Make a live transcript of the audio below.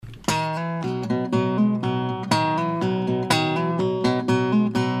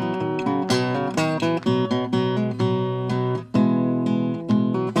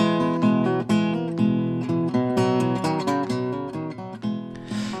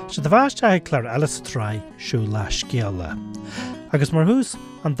So bhaiste ag clár eile sa tráth Siúlach Scéalach. Agus mar thuas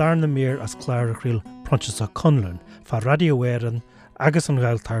an darna mír as clár a chraol Proinsias Ó Conluain fa Radio Éireann agus an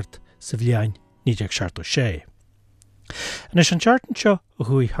Ghaeltacht sa bhliain 1976. Is an teartan seo a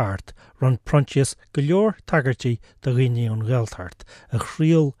chuaigh thart ran Proinsias go leor tagartí do dhaoine an Ghaeltacht a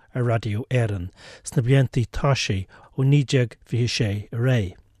chraol a Radio Éireann sna bliantí táisí ó 1926 a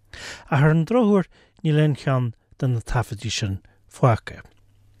ré. A thar an drochuair ní leon cheann den na tafadí sin foice.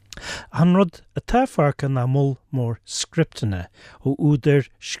 An rud a táfharca ná mul mór scriptine ó údar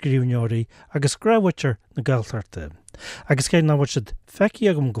scríbneoirí agus gráhaitir na Ghaeltachta. Agus cé ná bhaid siad feici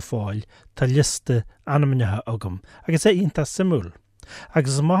agam go fáil tá liste anamnethe agam agus é ionta simúl.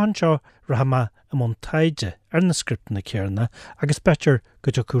 Agus a maithan seo rahama am taide ar na scriptine céarna agus betir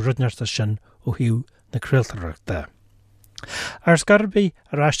go deoch rudnearta sin ó hiú na craoltarachta. Ar scarbaí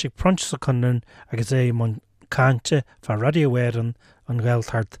a ráistigh Proinsias Ó Conluain agus é man cáinte fa Radio Éireann an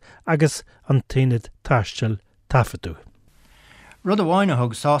Ghaeltacht agus an taoinead taistil tafadú. Rud a bháine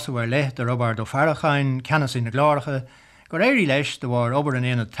thug sásamhar leith de Robert ó Farrachain ceanasí na gláiricha, gur éirí leis de bhar obair an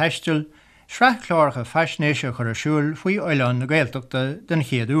éanaad taistil, sreath chláiricha feisnéise chur a siúil faoi Oileán na Ghaeltachta den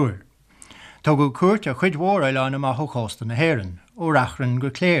chéad uair. Tá go cuairt a chuid mhór Oileán amach ó chósta na hÉireann, ó rachrann go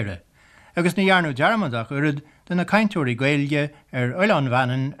cléire, agus na dhearnú dearmadach urid den na caintúirí Gaeilge ar Oileán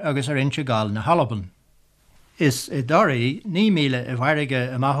bhanan agus ar inse gáil na Halaban. Is I doraí 9,000 I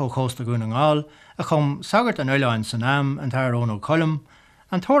bhairige amach ó chósta gún an gáil a chum sagart an Oileán san am an tar ón ó Colm,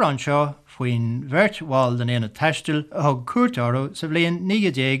 an tór an seo faoin bhirt bháil den éanaad taistil a thug cuairtearú sa bhliain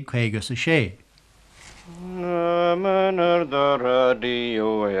 1956. Manar da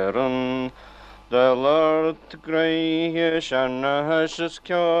Radio Éireann, da Lord Graige Shanna Hashes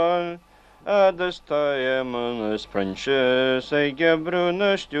Kjall, Adas Taemanus Proinsias ag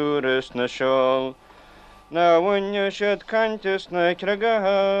Gebruna Stúris na Sjál, Na wynja siad cantis na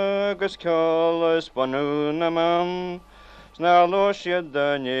cragaha agus ceolas banú na mam, Sna lo siad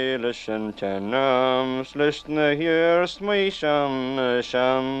Daniel sin tenam, Slist na hir smai shan na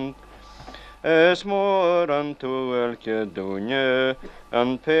shan. Is mór an túil dúne,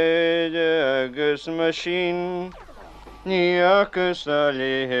 an péide agus machine, Ní agus a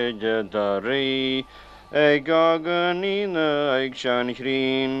léheide darí, ag agan ína ag sean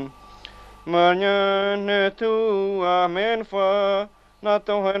chrín. Marnyan tu a menfa, na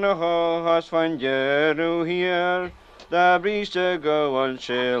tohana ho has van jeru hier, da briste go al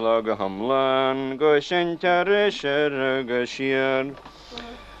Siúlach hamlan, go sentare go sier.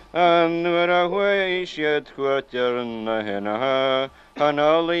 An nuair a hui siad chuatir na henaha, han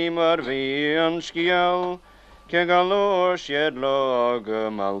ali mar vi an scial, ce galor siad lo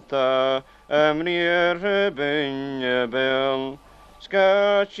go malta, amrier bin bel.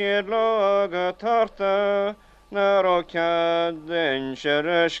 Scaitiad lo aga tarta, na rociad den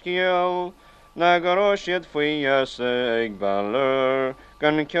scial, na garosiad fwyas ag balur,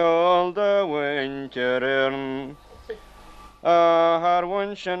 gan ceol da winter earn. A har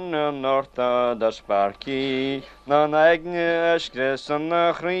winsin an norta da sparki, na nagne ysgres an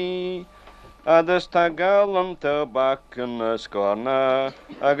na chri, a dys tagal am tabak yn ysgorna,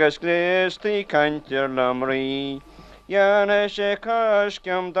 agus gres ti cantir lamri. Ian eisiau casg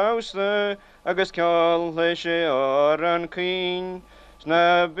am dawsa, agus ceol eisiau o'r an cyn,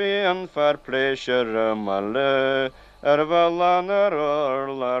 Snabi an far pleisir am alle, valan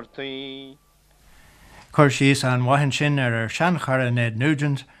orl ar tí. Cur síos an wahan sin ar seanchara Ned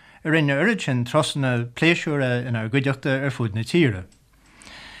Nugent, rinne urid sin trosna pléisiúra in ar gcuideachta fud na tíre.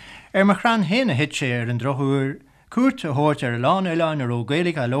 Mar chran héna hit sé an drochuair, cuairt a thuirt ar lán Oileán ar ó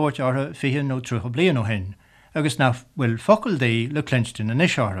Gaeilge a lóirt ortha fiche nó trúcha blian ó hin, agus na bhfuil focail daí le clinstin na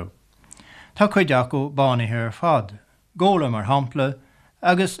niseartha. Tá cuideach ó bánaithe ar fad, góla mar hampla,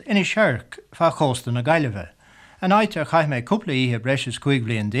 agus ina seirc fa chósta na Gaillimhe, an áit ar chaith méid cúpla ihe breis cuig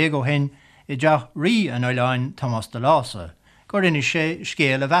blian déag ó hin, I deach rí an Oileán Thomas de Lása, gur ina sé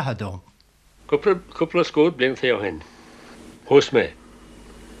scéal a bheithe dó. Cúpla scód blian fé ó hin, hús mé,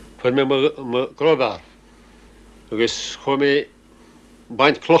 chuir mé mo gródar, agus chuir mé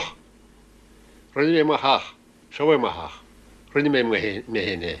baint cloch, rinne mé mo hach, seo mé mo hach, rinne mé mé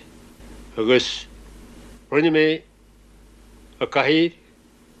héné, agus rinne mé a cahíd,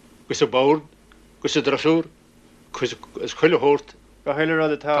 gus a bád, gus a drasúr, gus chuile hórt, Go heilir rud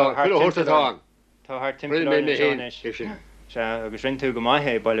atá Tá hart timpeall na Jonis. Se agus rin tú go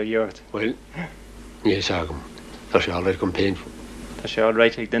maithe bailú dheart. Well, níos agam. Tá sé allir go péin. Tá sé all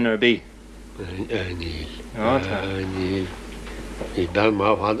right ag dinner a bí. Níl. Níl. Í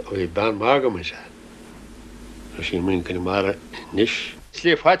ben mágam is e. Tá sí mún cynnig mar nis.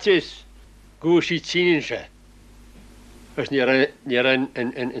 Slé fatis gús í tínin se. Ys ni ar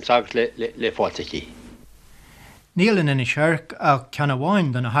yn sag le fáiltaí. Níl in seirc ach ceanna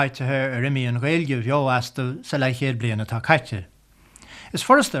bháin don na haitithe ar imi an ghaeilge bheohastal sa le chéad bliana tá caite. Is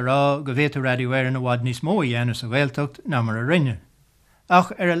forrasta rá go bhhéú Radio Éireann a bhád níos mó dhéanamh sa Ghaeltacht ná mar a rinne.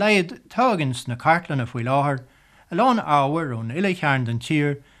 Ach ar a leiad tágans na cartlanna faoi láthair, a lán áhar ón ile chearn den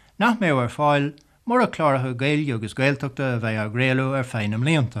tír, nach mé ar fáil mar a chláirithe Gaeilge agus Ghaeltachta a bheith a gréalú ar féin am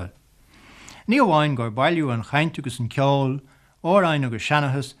líonta. Ní bháin gur bailú an chaint agus an ceol, óráin agus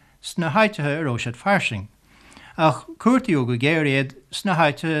seanachas sna haitithe ar óisiad farsing. Ach cuairtaí go géiréad sna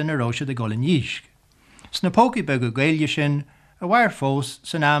haitithe na róisiad a gola níosc. Sna pócaí be go Gaeilge sin a bhair fós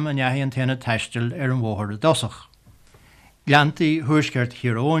san am a neahí an téanna teistil ar an bmhóthar a dosach. Gleantaí thuaisceart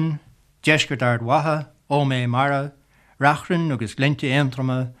hiróin, deisceart ard watha, ómé mara, rachran agus glinte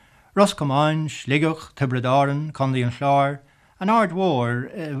éontrama, roscomáin, sligach, tibradáran, condaí an chláir, an ard mhór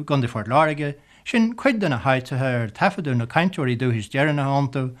gandí fort láige, sin cuid den na haitithe ar tafadú na caintúirí dúthis dearan na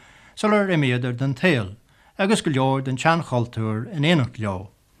hánta, sular imiadar den tail, agus go leor den teancholtúr in éanacht leo.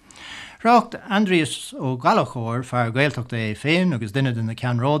 Rácht Andrias ó Ghaeltacht fear Ghaeltacht é féin agus duine den na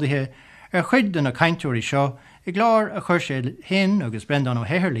ceanródaithe ar chuid den na caintúirí seo I clár a chuir sé hen agus Brendan ó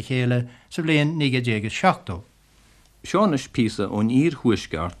Heir le chéile sa bblion 1970. Seán is písa ón ír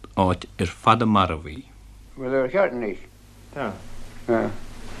thuisceart áit ar fada marahí. Well, ar cheartan is.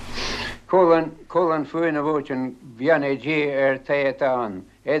 Cólan fuin a bhóitin bheanna dí ar taitán,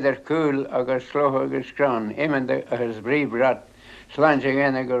 éidir cúil agus slóth agus scrán, imende agus bríbrat, sláinte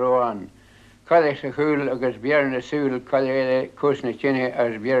gana go róán. Caile sa cúil agus bearna súil caile cúsna tine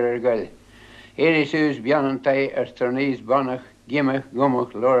as bear ar gail. Éidir sús beanan tai as tarnís banach, gimach,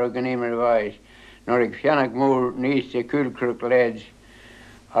 gumach, lóra ganímar bhais, nor ag fianach mór níos de cúilcrúc leid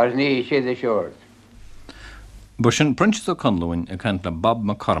as ní siad a seort. Ba sin Proinsias Ó Conluain a cant le Bob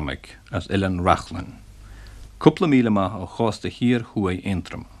McCormick as Ilan Rachlan. Cúpla míle maith ó chásta hir huaí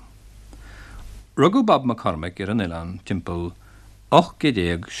éintrim. Rugu Bob McCormick ar an Ilan timpeall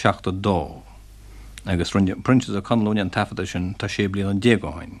 872, agus runne Proinsias Ó Conluain an tafada sin tá sé bliain an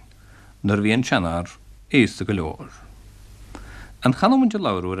 10 nar bhí an seanar éasta go leor. An chanomhainte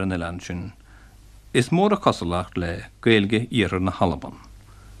labhrú ar an Ilan sin is mór a cosalacht le Gaeilge íar na Halaban,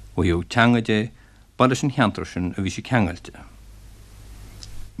 ó hiú teangaide bada sin cheantar sin a bhí sé ceangailte.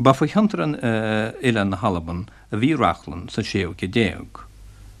 Ba fa cheantar an Ilan na Halaban a bhí Rachlan sa 10, go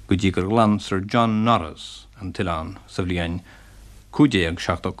dtí gur glan Sir John Norris an Tilan sa bhliain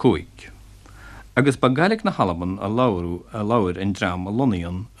 1575. Agus ba Gaeilge na Halaban a labhar in drám a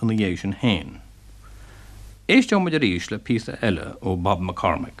Lonion an na dhé sin hain. Éisteo muid a ríis le písa eile ó Bob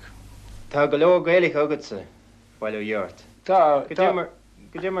McCormick. Tá go leor Gaeilge agatsa bhaile ó dheart. Go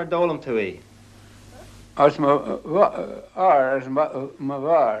dtí mar dólam tú é. As ma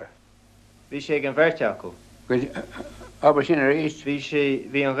bhar. Bhí sé an bheirt acu. Aber sin ar íst.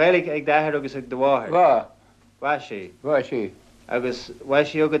 Bhí an Gaeilge ag dáthir agus ag do bháthir. Bhá sé. Bhá sé. Agus bhá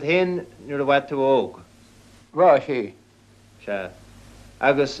sé agad hen nuair a bhaid tú óg. Bhá sé. Se.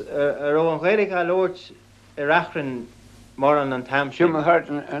 Agus ar ó an Gaeilge a lóirt I rachran mar an tam sin. Siúlach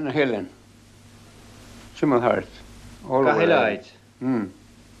an Hillen. Siúlach. Ga hiileid.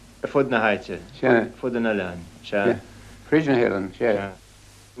 Ar fud na haite. Fud an Ilan. Frísin Hillen, sé.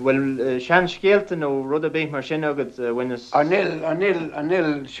 Well, sean scealtain ó rud a bith mar sin agad winnas...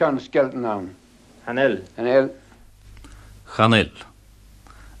 Anil sean scealtain an. Hanil. Chanil,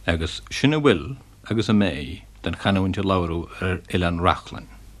 agus sinna bhfuil agus a mé den chanúinte labhrú ar Ilan Rachlan.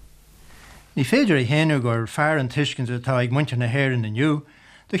 Ní féidir I héanú gur fear an tuiscint atá ag muinte na héir in nniu,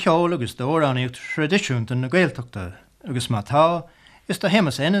 de cheol agus dóránaíocht tradiisiúnta na Gaeltachta, agus má tá, is tá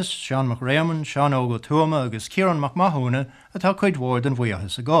Hémas Ennis, Seán Mac Raymond, Seán Ógo Tuama agus Ciaran Mac Mahúna atá chuid mhór den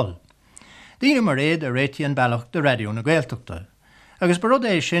bhuiachas a gáil. Dína mar réad a réiti an bailach de radio na Gaeltachta, agus barod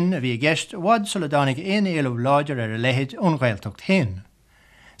é sin a bhí gceist bhád sulla dánig éon éileh láidir ar a lehéid ón Ghaeltacht héin.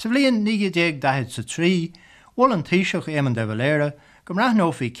 Sa bblion 1913, bhil an taoiseach éman de bhaléire, go mraith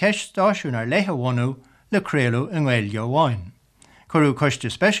nó bhí ceist stáisiún ar lethe bhhainú le craolú in Gaeilge amháin. Curú coiste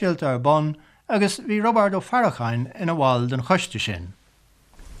speisialta ar bon agus bhí Robert Ó Faracháin ina bháil den choiste sin.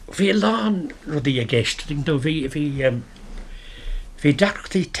 Bhí lán rudí a gceist, bhí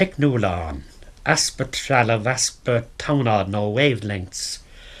deachtaí technolán, aspa trala vaspa tánád nó wavelengths,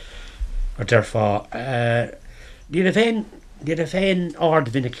 or therefore, ní a féin ard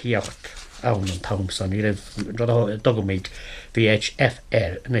vinnicíocht ann an Thomson, ní a dogamid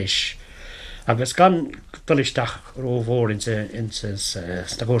VHFR inis. Agus gan dulisteach rómhór in sa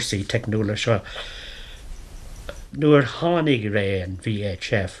gcúrsaí technúla seo, nuair tháinig réan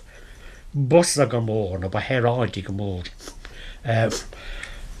VHF, busa go mór nó ba héráidí go mór.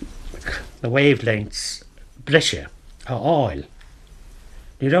 The wavelengths brise áil.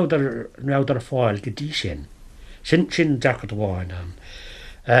 Ní ráidir a fáil go dtí sin. Sin deachad bháin an.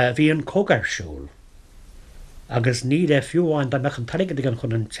 Bhí an cógarsúil. Agus ní fiúháin da mechan taligad gan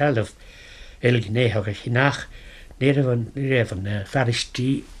chun an tealah éilig néthag a chinach ní raibhan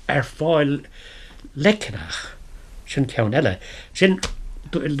feristí fáil lecinach sin ceann eile. Sin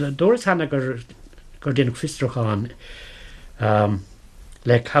dúras hena gur déanana fistracháin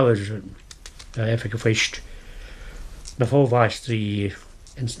le cabhair éfa go faoist na fómhaistrí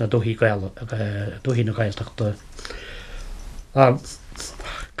ins na dúhí na Ghaeltachta.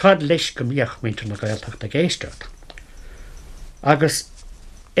 Cad leis go míoch míntar na Ghaeltachta géisteart. Agus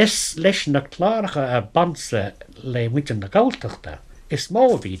is leis na chláracha a bansa le míntar na Ghaeltachta is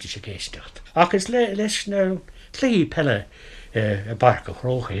mó bhíide sé géisteart. Agus leis na clí pelle a barca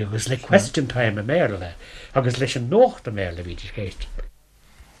chróchaí agus le question time a méle agus leis an nócht a méle bhíide géist.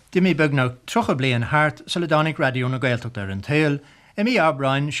 Dimí begna trocha blian hart sa le dánig radio na Ghaeltacht ar an tail mí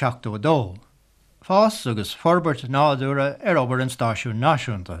Abrain 72. Fás agus forbert nádúra obair an stáisiún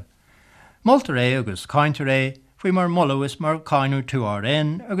náisiúnta. Moltar agus cáintar faoi mar mollawis mar cáinú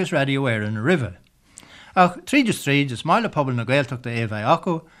 2RN agus Radio Éireann a rive. Ach tríd is máile pobl na Ghaeltachta bheith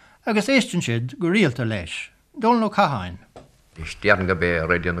acu agus éistin siad go rialta leis. Dul nó caháin. Is dearan go bé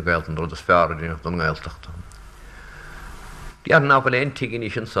radio na Ghaeltacht rud is fearr díocht an Ghaeltachta. Dearan ná bhfuil aon tuigh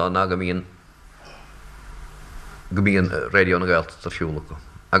ní sin sa ná go mbíonn radio na Ghaeltachta Siúlach.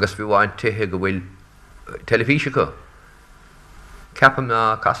 Agus bhí bháin tuthe go bhfuil telefíse go. Ceapam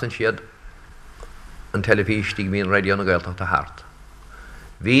ná casan siad an telefís tí bhíon radio na Ghaeltachta hart.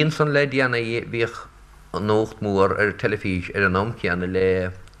 Bhíon san le déana bhíoch an nócht mór ar telefís ar an amceanna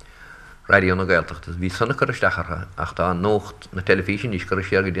le radio na Ghaeltachta. Bhí sanna chu isteachcha ach tá nócht na telefísin níos chu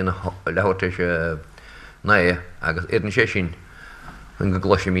sé go dtíana lehairte nae agus éan sé sin an go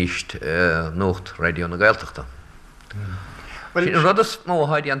gloise míist nócht radio na Ghaeltachta. Sin rud is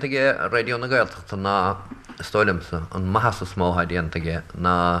smóthaid antaige radio na Ghaeltachta ná stoilimsa an maithas smóthaid antaige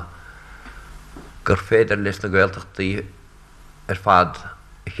ná gur féidir leis na Ghaeltachtaí ar fad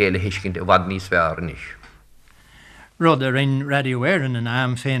chéile hiiscint a bhd níos fearr níos. Rud ar in Radio Éireann an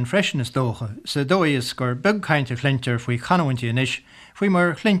am féin freisin is dócha, sa dóis gur bug cainte chlintear faoi chanhaintí inis faoi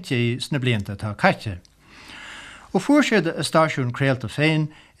mar chlintíí sna blianta tá caite. Ó fuair siad a stáisiún craolta féin,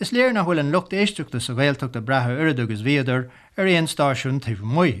 is léir na bhfuil an lucht éisteachta sa Ghaeltachta brethe uirad agus bhíodar ar éon stáisiún taobh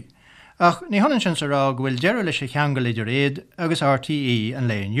muoi. Ach ní hanan sin sa rá go bhfuil deire leis a cheangal idir éad agus RTE an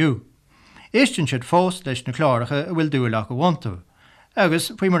léonniu. Éistin siad fós leis na chláracha a bhfuil dúileach go bhaintú.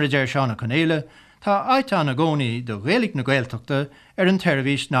 Agus faoi mar a deir seánna conéile, tá aitheán na gcónaí do Ghaeilge na Ghaeltachta ar an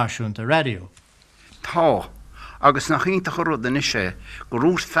teirvís náisiúnta radio. Tá, agus nach ínta chorúd in isé, go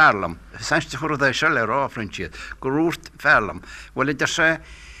rúrt fearlam, seinste chorúd é se le ráfrintiad, go rúrt fearlam, bhfuil idir sé,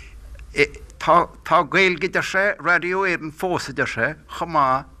 tá Ghaeilge idir sé, Radio Éireann fós idir sé,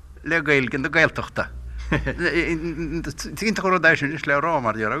 chamá le Ghaeilge na Ghaeltachta. Tínta chorúd é sin is le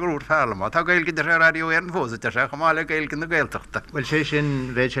rámar dear, go rúrt fearlam, tá Ghaeilge idir sé Radio Éireann fós idir sé, chamá le Ghaeilge na Ghaeltachta. Well sé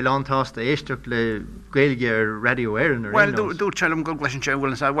sin bheith sé lántásta éisteach le Ghaeilge ar Radio Éireann ar Well, dúirt seilm go gleisin sé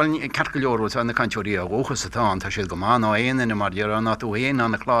bhfuil bhfuil carcailóir bhil na canteorí a bhchas atá tá siad go mána aana mar dear ná tú héana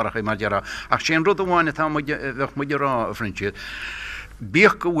na chláracha mar dear ach sin rud amháinna tá bheith muidir rá a frintiad.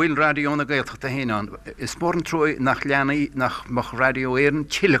 Bíoch go bhfuil Radio na Ghaeltachta héanán, is mór an troi nach leanaí nach Radio Éireann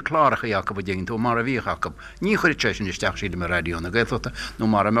tiile chláracha Jacob a dhéann tú mar a bhí Jacob. Ní chuir sé sin isteach siad mar Radio na Ghaeltachta, nó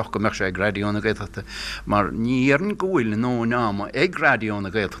mar a meach go meach sé ag Radio na Ghaeltachta, mar níaran go bhfuil nó náma ag Radio na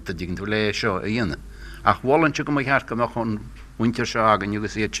Ghaeltachta dhéann tú le seo a dhéana. Ach bhhailinte go cheart go meach chun muintir se agan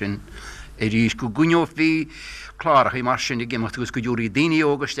agus iad sin é rís go gúneomh bhí chláracha í mar sin i gimimecht agus go dúirí daoine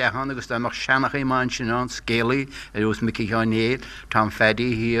ógasteachán agus táach seannach é máin sin an scéalaí ar ús mici teánéad tá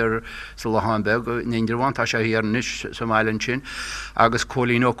fedí hir sa Lehanbeg néidirháin tá sé hir níos sa mailen sin agus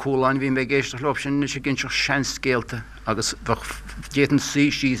cholín ó cóláin bhí mé géiste lop sin is ginn sean scéalta agus déan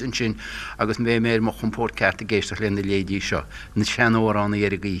síos an sin agus mé mo chumpót ceart a géiste lena lédí seo na seanórán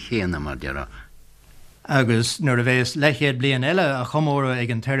éirigí chéana mar deara. Agus nuair a bheits leichéad blian eile a chomóra ag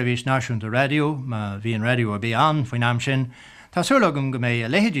an teirvís náisiúnta radio, má bhí an radio a bí an faoin am sin, tá súlagam go mé a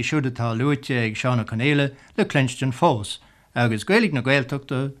lehéadí siúdatá luite ag seánna conéile le clinstin fós, agus Ghaeilge na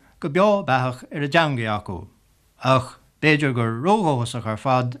Ghaeltachta go beá beach ar a deanga acu. Ach, béidir gur róghósach ar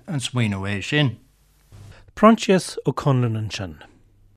fad an smaoine sin. Proinsias Ó Conluain sin.